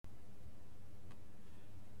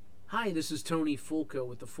Hi, this is Tony Fulco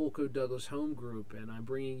with the Fulco Douglas Home Group, and I'm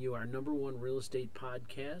bringing you our #1 real estate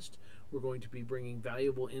podcast. We're going to be bringing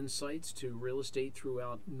valuable insights to real estate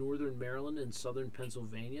throughout northern Maryland and southern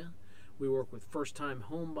Pennsylvania. We work with first-time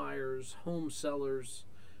home buyers, home sellers,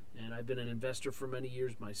 and I've been an investor for many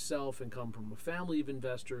years myself and come from a family of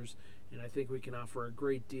investors, and I think we can offer a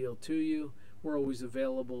great deal to you. We're always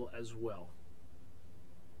available as well.